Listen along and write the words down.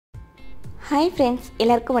Hi friends,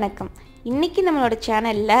 எல்லாருக்கும் வணக்கம். இன்னைக்கு நம்மளோட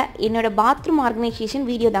சேனல்ல என்னோட பாத்ரூம் ஆர்கனைசேஷன்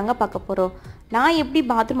வீடியோ தாங்க பார்க்க போறோம். நான் எப்படி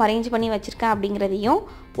பாத்ரூம் அரேஞ்ச் பண்ணி வச்சிருக்கேன் அப்படிங்கறதையும்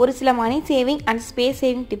ஒரு சில மணி சேவிங் அண்ட் ஸ்பேஸ்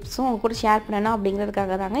சேவிங் டிப்ஸும் உங்க கூட ஷேர் பண்ணனும்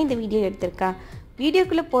அப்படிங்கிறதுக்காக தாங்க இந்த வீடியோ எடுத்திருக்கேன்.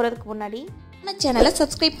 வீடியோக்குள்ள போறதுக்கு முன்னாடி நம்ம சேனலை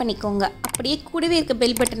சப்ஸ்கிரைப் பண்ணிக்கோங்க. அப்படியே கூடவே இருக்க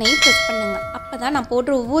பெல் பட்டனையும் பிரஸ் பண்ணுங்க. அப்பதான் நான்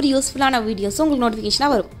போடுற ஒவ்வொரு யூஸ்ஃபுல்லான வீடியோஸும் உங்களுக்கு நோட்டிஃபிகேஷனா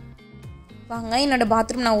வரும். வாங்க என்னோட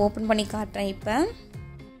பாத்ரூம் நான் ஓபன் பண்ணி காட்டுறேன் இப்போ.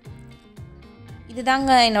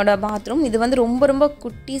 இதுதாங்க என்னோட பாத்ரூம். இது வந்து ரொம்ப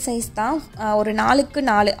குட்டி சைஸ் தான். ஒரு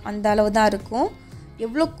 4x4 அந்த அளவு தான் இருக்கும்.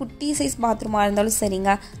 எவ்வளோ குட்டி சைஸ் பாத்ரூமாக இருந்தாலும்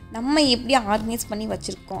சரிங்க, நம்ம எப்படி ஆர்கனைஸ் பண்ணி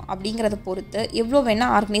வச்சுருக்கோம் அப்படிங்கிறத பொறுத்து எவ்வளோ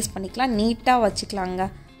வேணால் ஆர்கனைஸ் பண்ணிக்கலாம், நீட்டாக வச்சுக்கலாங்க.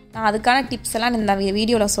 நான் அதுக்கான டிப்ஸ் எல்லாம் இந்த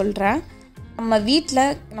வீடியோவில் சொல்கிறேன்.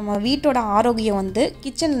 நம்ம வீட்டோட ஆரோக்கியம் வந்து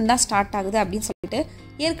கிச்சன்லேருந்து தான் ஸ்டார்ட் ஆகுது அப்படின்னு சொல்லிட்டு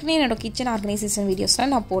ஏற்கனவே என்னோடய கிச்சன் ஆர்கனைசேஷன்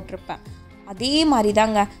வீடியோஸ்லாம் நான் போட்டிருப்பேன். அதே மாதிரி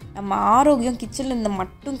தாங்க நம்ம ஆரோக்கியம் கிச்சன்லேருந்து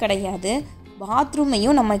மட்டும் கிடையாது,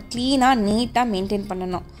 பாத்ரூமையும் நம்ம க்ளீனாக நீட்டாக மெயின்டைன்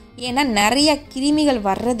பண்ணணும். ஏன்னா நிறைய கிருமிகள்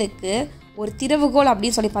வர்றதுக்கு ஒரு திறவுகோல்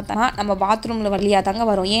அப்படின்னு சொல்லி பார்த்தோன்னா நம்ம பாத்ரூமில் வழியாக தாங்க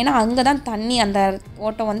வரும். ஏன்னா அங்கே தான் தண்ணி அந்த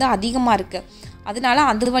ஓட்டம் வந்து அதிகமாக இருக்குது. அதனால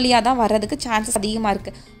அது வழியாக தான் வர்றதுக்கு சான்சஸ் அதிகமாக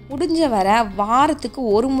இருக்குது. முடிஞ்ச வர வாரத்துக்கு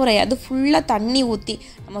ஒரு முறையாவது ஃபுல்லாக தண்ணி ஊற்றி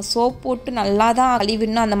நம்ம சோப் போட்டு நல்லா தான்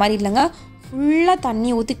கழுவிடணும் அந்த மாதிரி இல்லைங்க. ஃபுல்லாக தண்ணி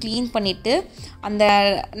ஊற்றி க்ளீன் பண்ணிவிட்டு அந்த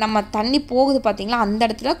நம்ம தண்ணி போகுது பார்த்திங்களா, அந்த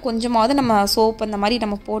இடத்துல கொஞ்சமாவது நம்ம சோப் அந்த மாதிரி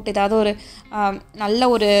நம்ம போட்டு ஏதாவது ஒரு நல்ல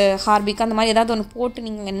ஒரு ஹார்பிக் அந்த மாதிரி ஏதாவது ஒன்று போட்டு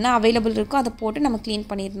நீங்கள் என்ன அவைலபிள் இருக்கோ அதை போட்டு நம்ம க்ளீன்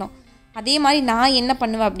பண்ணிடணும். அதே மாதிரி நான் என்ன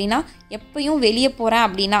பண்ணுவேன் அப்படின்னா, எப்பயும் வெளியே போகிறேன்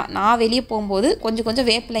அப்படின்னா நான் வெளியே போகும்போது கொஞ்சம்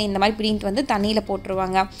வேப்பிலை இந்த மாதிரி பிடிங்கிட்டு வந்து தண்ணியில்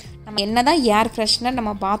போட்டுருவாங்க. நம்ம என்ன தான் ஏர் ஃப்ரெஷ்னர்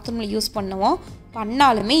நம்ம பாத்ரூமில் யூஸ்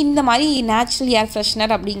பண்ணாலுமே இந்த மாதிரி நேச்சுரல் ஏர்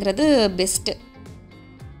ஃப்ரெஷ்னர் அப்படிங்கிறது பெஸ்ட்டு.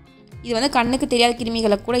 இது வந்து கண்ணுக்கு தெரியாத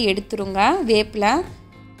கிருமிகளை கூட எடுத்துருங்க வேப்பிலை.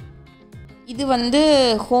 இது வந்து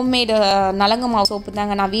ஹோம்மேடு நலங்கு மாவு சோப்பு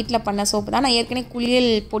தாங்க. நான் வீட்டில் பண்ண சோப்பு தான். நான் ஏற்கனவே குளியல்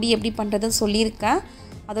பொடி எப்படி பண்ணுறதுன்னு சொல்லியிருக்கேன்.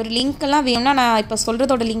 அதோட லிங்க்கெல்லாம் வேணும்னா நான் இப்போ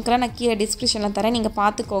சொல்கிறதோட லிங்க்கெல்லாம் நான் கீழே டிஸ்கிரிப்ஷனில் தரேன், நீங்கள்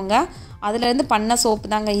பார்த்துக்கோங்க. அதுலேருந்து பண்ண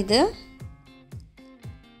சோப்பு தாங்க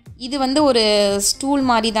இது வந்து ஒரு ஸ்டூல்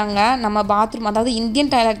மாதிரி தாங்க. நம்ம பாத்ரூம் அதாவது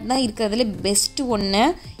இந்தியன் டாய்லெட் தான் இருக்கிறதுல பெஸ்ட்டு ஒன்று.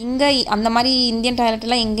 இங்கே அந்த மாதிரி இந்தியன்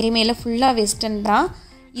டாய்லெட்டெல்லாம் எங்கேயுமே இல்லை, ஃபுல்லாக வெஸ்டர்ன் தான்.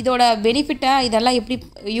 இதோட பெனிஃபிட்டை இதெல்லாம் எப்படி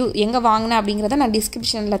எங்கே வாங்கினேன் அப்படிங்கிறத நான்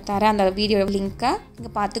டிஸ்கிரிப்ஷனில் தரேன், அந்த வீடியோ லிங்க்கை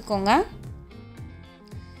இங்கே பார்த்துக்கோங்க.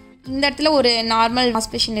 இந்த இடத்துல ஒரு நார்மல்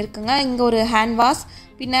வாஷ் பேஷன் இருக்குங்க. இங்கே ஒரு ஹேண்ட் வாஷ்,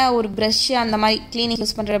 பின்ன ஒரு ப்ரஷ்ஷு, அந்த மாதிரி க்ளீனிங்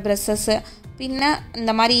யூஸ் பண்ணுற ப்ரஷ்ஷஸ்ஸு, பின்ன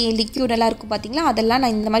இந்த மாதிரி லிக்யூடெல்லாம் இருக்கும் பார்த்திங்களா, அதெல்லாம்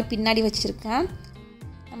நான் இந்த மாதிரி பின்னாடி வச்சுருக்கேன்.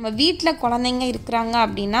 நம்ம வீட்டில் குழந்தைங்க இருக்கிறாங்க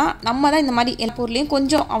அப்படின்னா நம்ம தான் இந்த மாதிரி எல்லா பொருளையும்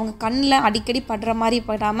கொஞ்சம் அவங்க கண்ணில் அடிக்கடி படுற மாதிரி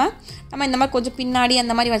படாமல் நம்ம இந்த மாதிரி கொஞ்சம் பின்னாடி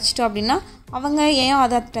அந்த மாதிரி வச்சிட்டோம் அப்படின்னா அவங்க ஏன்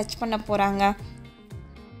அதை டச் பண்ண போகிறாங்க.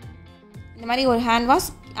 இந்த மாதிரி ஒரு ஹேண்ட் வாஷ்,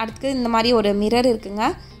 அடுத்து இந்த மாதிரி ஒரு மிரர் இருக்குங்க.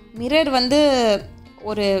 மிரர் வந்து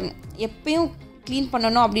ஒரு எப்பயும் க்ளீன்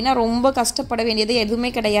பண்ணணும் அப்படின்னா ரொம்ப கஷ்டப்பட வேண்டியது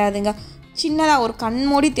எதுவுமே கிடையாதுங்க. சின்னதாக ஒரு கண்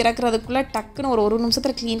மூடி திறக்கிறதுக்குள்ளே டக்குன்னு ஒரு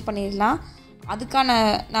நிமிஷத்தில் க்ளீன் பண்ணிடலாம். அதுக்கான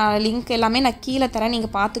நான் லிங்க் எல்லாமே நான் கீழே தரேன்,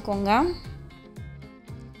 நீங்கள் பார்த்துக்கோங்க.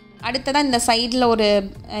 அடுத்ததான் இந்த சைடில் ஒரு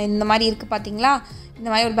இந்த மாதிரி இருக்குது பார்த்தீங்களா, இந்த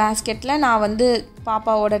மாதிரி ஒரு பேஸ்கெட்டில் நான் வந்து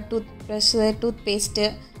பாப்பாவோட டூத் ப்ரஷ்ஷு, டூத் பேஸ்ட்டு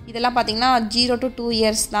இதெல்லாம் பார்த்திங்கன்னா 0 to 2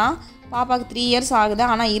 years தான். பாப்பாவுக்கு 3 years ஆகுது.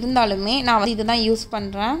 ஆனால் இருந்தாலுமே நான் வந்து இது தான் யூஸ்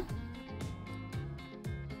பண்ணுறேன்.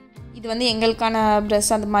 இது வந்து எங்களுக்கான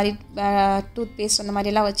ப்ரஷ், அந்த மாதிரி டூத் பேஸ்ட் அந்த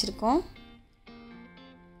மாதிரிலாம் வச்சுருக்கோம்.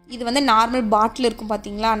 இது வந்து நார்மல் பாட்டில் இருக்கும்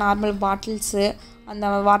பார்த்தீங்களா, நார்மல் பாட்டில்ஸு, அந்த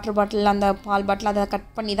வாட்டர் பாட்டில், அந்த பால் பாட்டில் அதை கட்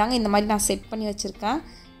பண்ணி தாங்க இந்த மாதிரி நான் செட் பண்ணி வச்சுருக்கேன்.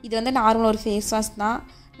 இது வந்து நார்மல் ஒரு ஃபேஸ் வாஷ் தான்.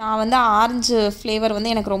 நான் வந்து ஆரஞ்சு ஃப்ளேவர்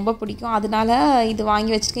வந்து எனக்கு ரொம்ப பிடிக்கும், அதனால இது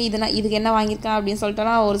வாங்கி வச்சுருக்கேன். இதுக்கு என்ன வாங்கியிருக்கேன் அப்படின்னு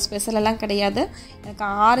சொல்லிட்டோன்னா ஒரு ஸ்பெஷல் எல்லாம் கிடையாது, எனக்கு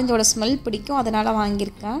ஆரஞ்சோட ஸ்மெல் பிடிக்கும், அதனால்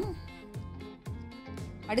வாங்கியிருக்கேன்.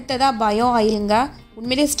 அடுத்ததாக பயோ ஆயிலுங்க.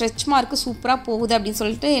 உண்மையிலே ஸ்ட்ரெச் மார்க்கு சூப்பராக போகுது அப்படின்னு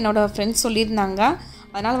சொல்லிட்டு என்னோடய ஃப்ரெண்ட்ஸ் சொல்லியிருந்தாங்க.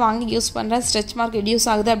 அதனால் வாங்கி யூஸ் பண்ணுறேன். ஸ்ட்ரெச் மார்க் ரெடியூஸ்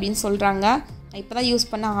ஆகுது அப்படின்னு சொல்கிறாங்க. நான் இப்போ தான் யூஸ்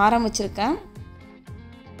பண்ண ஆரம்பிச்சிருக்கேன்.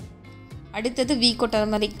 அடுத்தது வீக்கோ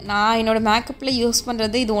டர்மரிக். நான் என்னோடய மேக்கப்பில் யூஸ்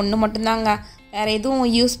பண்ணுறது இது ஒன்று மட்டும்தாங்க, வேறு எதுவும்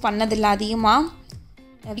யூஸ் பண்ணதில்லை அதிகமாக.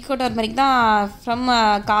 வீக்கோ டர்மரிக் தான் ஃப்ரம்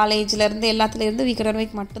காலேஜ்லேருந்து எல்லாத்துலேருந்து வீக்கோ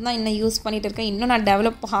டர்மரிக் மட்டும்தான் இன்னும் யூஸ் பண்ணிகிட்டு இருக்கேன். இன்னும் நான்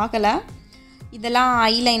டெவலப் ஆகலை. இதெல்லாம்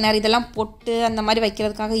ஐலைனர், இதெல்லாம் பொட்டு அந்த மாதிரி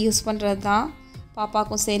வைக்கிறதுக்காக யூஸ் பண்ணுறது தான்.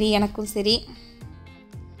 பாப்பாவுக்கும் சரி எனக்கும் சரி.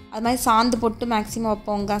 அது மாதிரி சாந்து பொட்டு மேக்ஸிமம்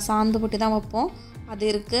வைப்போங்க, சாந்து பொட்டு தான் வைப்போம், அது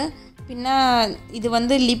இருக்குது. பின்ன இது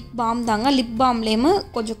வந்து லிப் பாம் தாங்க. லிப் பாம்லேயும்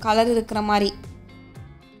கொஞ்சம் கலர் இருக்கிற மாதிரி.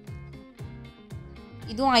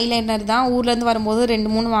 இதுவும் ஐலைனர் தான். ஊர்லேருந்து வரும்போது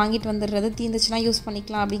 2-3 வாங்கிட்டு வந்துடுறது, தீர்ந்துச்சுன்னா யூஸ்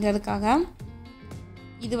பண்ணிக்கலாம் அப்படிங்கிறதுக்காக.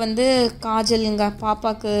 இது வந்து காஜலுங்க,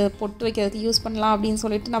 பாப்பாவுக்கு பொட்டு வைக்கிறதுக்கு யூஸ் பண்ணலாம் அப்படின்னு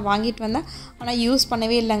சொல்லிட்டு நான் வாங்கிட்டு வந்தேன், ஆனால் யூஸ்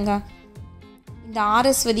பண்ணவே இல்லைங்க. இந்த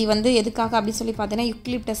ஆர்எஸ்வதி வந்து எதுக்காக அப்படி சொல்லி பார்த்தீங்கன்னா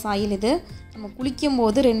யுக்லிப்டஸ் ஆயில். இது நம்ம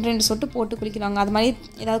குளிக்கும்போது 2 சொட்டு போட்டு குளிக்கிறாங்க. அது மாதிரி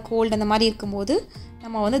ஏதாவது கோல்டு அந்த மாதிரி இருக்கும்போது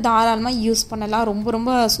நம்ம வந்து தாராளமாக யூஸ் பண்ணலாம். ரொம்ப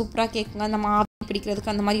ரொம்ப சூப்பராக கேட்குங்க. நம்ம ஆவி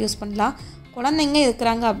பிடிக்கிறதுக்கு அந்த மாதிரி யூஸ் பண்ணலாம். குழந்தைங்க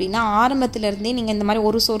இருக்கிறாங்க அப்படின்னா ஆரம்பத்துலேருந்தே நீங்கள் இந்த மாதிரி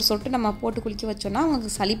ஒரு சொட்டு நம்ம போட்டு குளிக்க வச்சோன்னா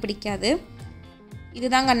அவங்களுக்கு சளி பிடிக்காது.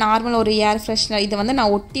 இதுதாங்க நார்மல் ஒரு ஏர் ஃப்ரெஷ்னர். இதை வந்து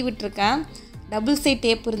நான் ஒட்டி விட்டுருக்கேன். டபுள் சைட்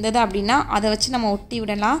டேப் இருந்தது அப்படின்னா அதை வச்சு நம்ம ஒட்டி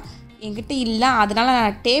விடலாம். என்கிட்ட இல்லை, அதனால்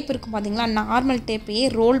நான் டேப் இருக்கும் பார்த்தீங்களா, நார்மல் டேப்பையே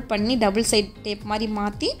ரோல் பண்ணி டபுள் சைட் டேப் மாதிரி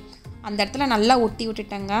மாற்றி அந்த இடத்துல நல்லா ஒட்டி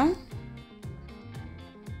விட்டுட்டேங்க.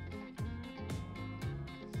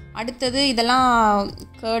 அடுத்தது இதெல்லாம்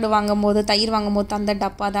கேர்டு வாங்கும்போது தயிர் வாங்கும்போது அந்த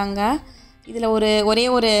டப்பா தாங்க. இதில் ஒரே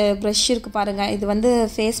ஒரு ப்ரஷ் இருக்குது பாருங்கள். இது வந்து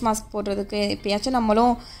ஃபேஸ் மாஸ்க் போடுறதுக்கு. எப்போயாச்சும்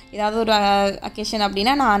நம்மளும் ஏதாவது ஒரு அக்கேஷன்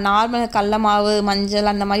அப்படின்னா நான் நார்மல் கடல மாவு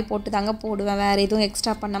மஞ்சள் அந்த மாதிரி போட்டு தாங்க போடுவேன். வேறு எதுவும்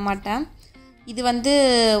எக்ஸ்ட்ரா பண்ண மாட்டேன். இது வந்து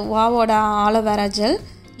வாவோட ஆலோவேரா ஜெல்.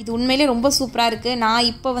 இது உண்மையிலே ரொம்ப சூப்பராக இருக்குது. நான்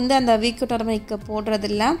இப்போ வந்து அந்த வீக் டர்மரிக்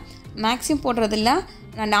போடுறதில்ல, மேக்ஸிமம் போடுறதில்ல.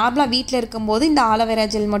 நான் நார்மலாக வீட்டில் இருக்கும்போது இந்த ஆலோவேரா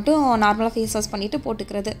ஜெல் மட்டும் நார்மலாக ஃபேஸ் வாஷ் பண்ணிவிட்டு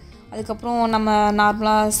போட்டுக்கிறது. அதுக்கப்புறம் நம்ம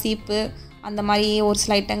நார்மலாக சீப்பு அந்த மாதிரி ஒரு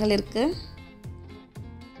சில ஐட்டங்கள் இருக்குது.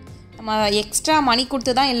 நம்ம எக்ஸ்ட்ரா மணி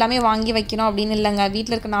கொடுத்து தான் எல்லாமே வாங்கி வைக்கணும் அப்படின்னு இல்லைங்க.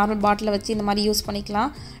 வீட்டில் இருக்க நார்மல் பாட்டிலை வச்சு இந்த மாதிரி யூஸ் பண்ணிக்கலாம்.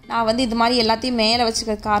 நான் வந்து இது மாதிரி எல்லாத்தையும் மேலே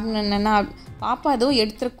வச்சுருக்க காரணம் என்னென்னா, பாப்பா எதுவும்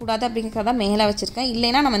எடுத்துடக்கூடாது அப்படிங்கிறத மேலே வச்சுருக்கேன்.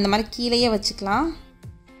 இல்லைன்னா நம்ம இந்த மாதிரி கீழேயே வச்சுக்கலாம்.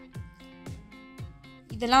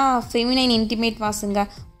 இதெல்லாம் ஃபெமினைன் இன்டிமேட் வாஷுங்க.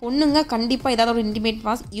 பொண்ணுங்க கண்டிப்பாக ஏதாவது ஒரு இன்டிமேட்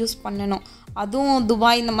வாஷ் யூஸ் பண்ணணும். அதுவும்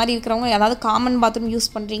துபாய் இந்த மாதிரி இருக்கிறவங்க ஏதாவது காமன் பாத்ரூம்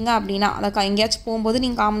யூஸ் பண்ணுறீங்க அப்படின்னா, அதை எங்கேயாச்சும் போகும்போது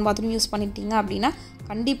நீங்கள் காமன் பாத்ரூம் யூஸ் பண்ணிட்டீங்க அப்படின்னா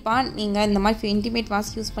கண்டிப்பாக நீங்கள் இந்த மாதிரி இன்டிமேட்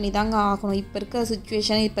வாஷ் யூஸ் பண்ணி தாங்க ஆகணும். இப்போ இருக்க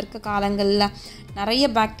சுச்சுவேஷன், இப்போ இருக்க காலங்களில் நிறைய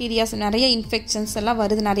பாக்டீரியாஸ், நிறைய இன்ஃபெக்ஷன்ஸ் எல்லாம்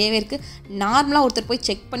வருது, நிறையவே இருக்குது. நார்மலாக ஒருத்தர் போய்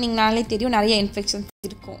செக் பண்ணிங்கனாலே தெரியும் நிறைய இன்ஃபெக்ஷன்ஸ்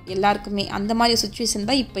இருக்கும் எல்லாருக்குமே. அந்த மாதிரி சுச்சுவேஷன்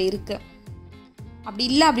தான் இப்போ இருக்குது. அப்படி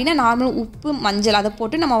இல்லை அப்படின்னா நார்மல் உப்பு மஞ்சள் அதை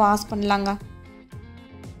போட்டு நம்ம வாஷ் பண்ணலாங்க.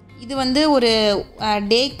 இது வந்து ஒரு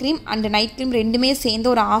day cream and night cream ரெண்டுமே சேர்ந்து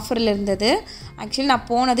ஒரு ஆஃபரில் இருந்தது. ஆக்சுவலி நான்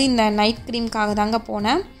போனது இந்த நைட் க்ரீம்காக தாங்க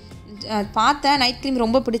போனேன். பார்த்தேன், நைட் க்ரீம்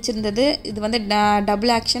ரொம்ப பிடிச்சிருந்தது. இது வந்து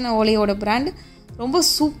டபுள் ஆக்ஷன் ஓலியோட பிராண்ட். ரொம்ப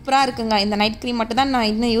சூப்பராக இருக்குங்க. இந்த நைட் க்ரீம் மட்டும் தான் நான்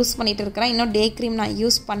இன்னும் யூஸ் பண்ணிகிட்டு இருக்கிறேன். இன்னும் டே க்ரீம் நான்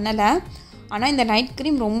யூஸ் பண்ணலை. ஆனால் இந்த நைட்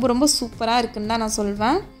க்ரீம் ரொம்ப ரொம்ப சூப்பராக இருக்குன்னு தான் நான்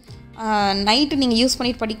சொல்வேன். நைட்டு நீங்கள் யூஸ்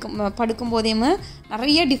பண்ணிட்டு படுக்கும்போதேமே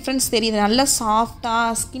நிறைய டிஃப்ரென்ஸ் தெரியுது. நல்லா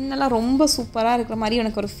சாஃப்டாக ஸ்கின்னெல்லாம் ரொம்ப சூப்பராக இருக்கிற மாதிரி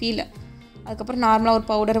எனக்கு ஒரு ஃபீல். அதுக்கப்புறம் நார்மலாக ஒரு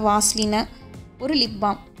பவுடர், வாஸ்லின்னு, ஒரு லிப்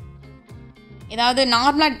பாம். ஏதாவது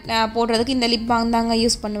நார்மலாக போடுறதுக்கு இந்த லிப் பாம் தாங்க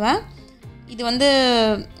யூஸ் பண்ணுவேன். இது வந்து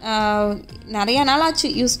நிறையா நாளாச்சு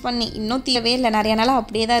யூஸ் பண்ணி, இன்னும் தீரவே இல்லை. நிறையா நாளாக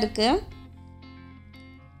அப்படியே தான் இருக்குது.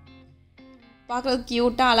 பார்க்குறதுக்கு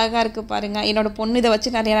க்யூட்டாக அழகாக இருக்குது பாருங்கள். என்னோடய பொண்ணு இதை வச்சு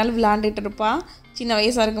நிறைய நாள் விளாண்டுட்டு இருப்பாள். சின்ன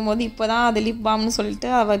வயசாக இருக்கும்போது இப்போ தான் அது லிப் பாம்னு சொல்லிட்டு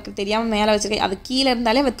அவருக்கு தெரியாமல் மேலே வச்சுருக்கேன். அது கீழே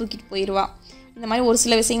இருந்தாலே அவள் தூக்கிட்டு போயிடுவா. இந்த மாதிரி ஒரு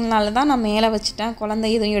சில விஷயங்களால தான் நான் மேலே வச்சுட்டேன், குழந்தை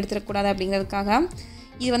எதுவும் எடுத்துடக்கூடாது அப்படிங்கிறதுக்காக.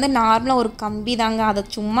 இது வந்து நார்மலாக ஒரு கம்பி தாங்க. அதை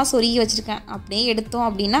சும்மா சொருகி வச்சுருக்கேன். அப்படியே எடுத்தோம்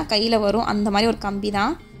அப்படின்னா கையில் வரும், அந்த மாதிரி ஒரு கம்பி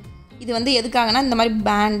தான். இது வந்து எதுக்காகனா இந்த மாதிரி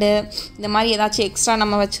பேண்டு இந்த மாதிரி ஏதாச்சும் எக்ஸ்ட்ரா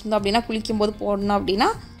நம்ம வச்சுருந்தோம் அப்படின்னா குளிக்கும்போது போடணும் அப்படின்னா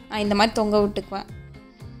நான் இந்த மாதிரி தொங்க விட்டுக்குவேன்.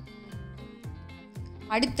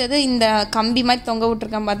 அடுத்தது இந்த கம்பி மாதிரி தொங்க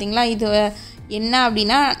விட்டுருக்கேன் பார்த்தீங்களா, இது என்ன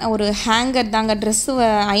அப்படின்னா ஒரு ஹேங்கர் தாங்க. ட்ரெஸ்ஸு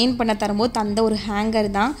அயன் பண்ண தரும்போது தந்த ஒரு ஹேங்கர்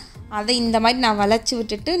தான். அதை இந்த மாதிரி நான் வளைச்சி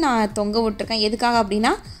விட்டுட்டு நான் தொங்க விட்டுருக்கேன். எதுக்காக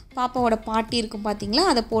அப்படின்னா பாப்பாவோட பாட்டி இருக்கும் பார்த்தீங்களா,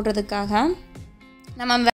 அதை போடுறதுக்காக.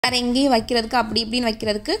 நம்ம வேறு எங்கேயும் வைக்கிறதுக்கு அப்படி இப்படின்னு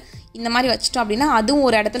வைக்கிறதுக்கு இந்த மாதிரி வச்சிட்டோம் அப்படின்னா அதுவும்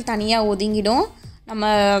ஒரு இடத்துல தனியாக ஒதுங்கிடும். நம்ம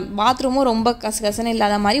பாத்ரூமும் ரொம்ப கசகசன்னு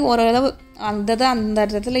இல்லாத மாதிரி ஓரளவு அந்த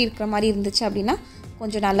இடத்துல இருக்கிற மாதிரி இருந்துச்சு அப்படின்னா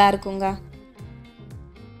கொஞ்சம் நல்லா இருக்குங்க.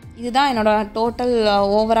 இதுதான் என்னோடய டோட்டல்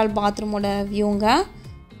ஓவரால் பாத்ரூமோட வியூங்க.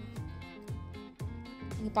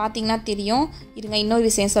 நீங்கள் பார்த்தீங்கன்னா தெரியும். இருங்க, இன்னொரு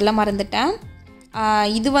விஷயம் சொல்ல மறந்துட்டேன்.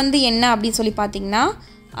 இது வந்து என்ன அப்படின்னு சொல்லி பார்த்தீங்கன்னா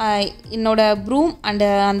என்னோடய ப்ரூம் அண்டு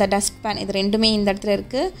அந்த டஸ்ட்பேன் இது ரெண்டுமே இந்த இடத்துல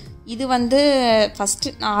இருக்குது. இது வந்து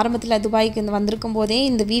ஃபஸ்ட்டு நான் ஆரம்பத்தில் துபாய்க்கு வந்திருக்கும் போதே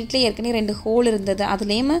இந்த வீட்டிலே ஏற்கனவே 2 ஹோல் இருந்தது.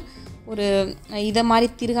 அதுலேயுமே ஒரு இதை மாதிரி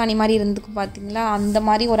திருகாணி மாதிரி இருந்துக்கும் பார்த்தீங்களா, அந்த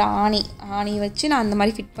மாதிரி ஒரு ஆணி வச்சு நான் அந்த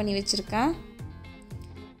மாதிரி ஃபிட் பண்ணி வச்சுருக்கேன்.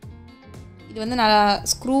 இது வந்து நல்லா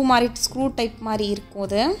ஸ்க்ரூ டைப் மாதிரி இருக்கும்.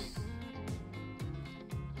 அது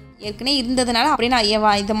ஏற்கனவே இருந்ததுனால அப்படியே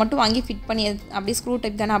நான் இதை மட்டும் வாங்கி ஃபிட் பண்ணி அப்படியே ஸ்க்ரூ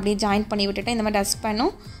டைப் தானே அப்படியே ஜாயின் பண்ணி விட்டுட்டேன். இந்த மாதிரி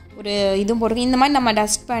டஸ்ட்பேனும் ஒரு இதுவும் போட்டிருக்கேன். இந்த மாதிரி நம்ம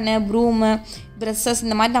டஸ்ட்பேனு, ப்ரூமு, ப்ரெஷ்ஷஸ்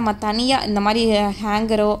இந்த மாதிரி நம்ம தனியாக இந்த மாதிரி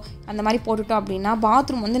ஹேங்கரோ அந்த மாதிரி போட்டுட்டோம் அப்படின்னா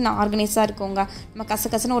பாத்ரூம் வந்து ஆர்கனைஸாக இருக்குங்க. நம்ம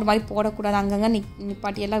கசகசன்னு ஒரு மாதிரி போடக்கூடாது, அங்கங்கே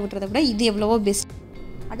நிப்பாட்டியெல்லாம் விட்டுறத விட இது எவ்வளவோ பெஸ்ட்.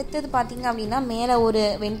 அடுத்தது பார்த்திங்க அப்படின்னா மேலே ஒரு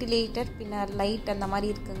வென்டிலேட்டர் பின்னர் லைட் அந்த மாதிரி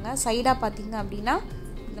இருக்குங்க. சைடாக பார்த்திங்க அப்படின்னா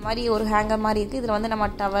இந்த மாதிரி ஒரு ஹேங்கர் மாதிரி இருக்குது. இதில் வந்து நம்ம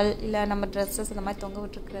டவல் இல்லை நம்ம ட்ரெஸ்ஸஸ் இந்த மாதிரி தொங்க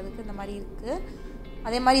விட்டுருக்கிறதுக்கு இந்த மாதிரி இருக்குது.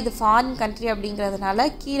 அதே மாதிரி இது ஃபாரின் கண்ட்ரி அப்படிங்கிறதுனால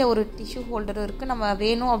கீழே ஒரு டிஷ்யூ ஹோல்டரும் இருக்குது. நம்ம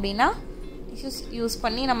வேணும் அப்படின்னா டிஷ்யூஸ் யூஸ்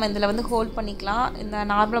பண்ணி நம்ம இதில் வந்து ஹோல்ட் பண்ணிக்கலாம். இந்த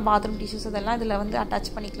நார்மலாக பாத்ரூம் டிஷ்யூஸ் இதெல்லாம் இதில் வந்து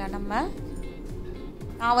அட்டாச் பண்ணிக்கலாம்.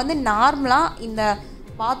 நான் வந்து நார்மலாக இந்த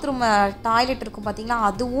பாத்ரூம் டாய்லெட் இருக்கும் பார்த்தீங்களா,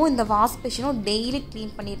 அதுவும் இந்த வாஷ் பேஷனும் டெய்லி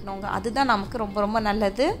க்ளீன் பண்ணிடணுங்க. அதுதான் நமக்கு ரொம்ப ரொம்ப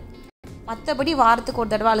நல்லது. மற்றபடி வாரத்துக்கு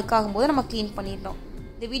ஒரு தடவை அழுக்காகும் போது நம்ம க்ளீன் பண்ணிடணும்.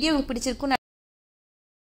 இந்த வீடியோ உங்களுக்கு பிடிச்சிருக்கும்.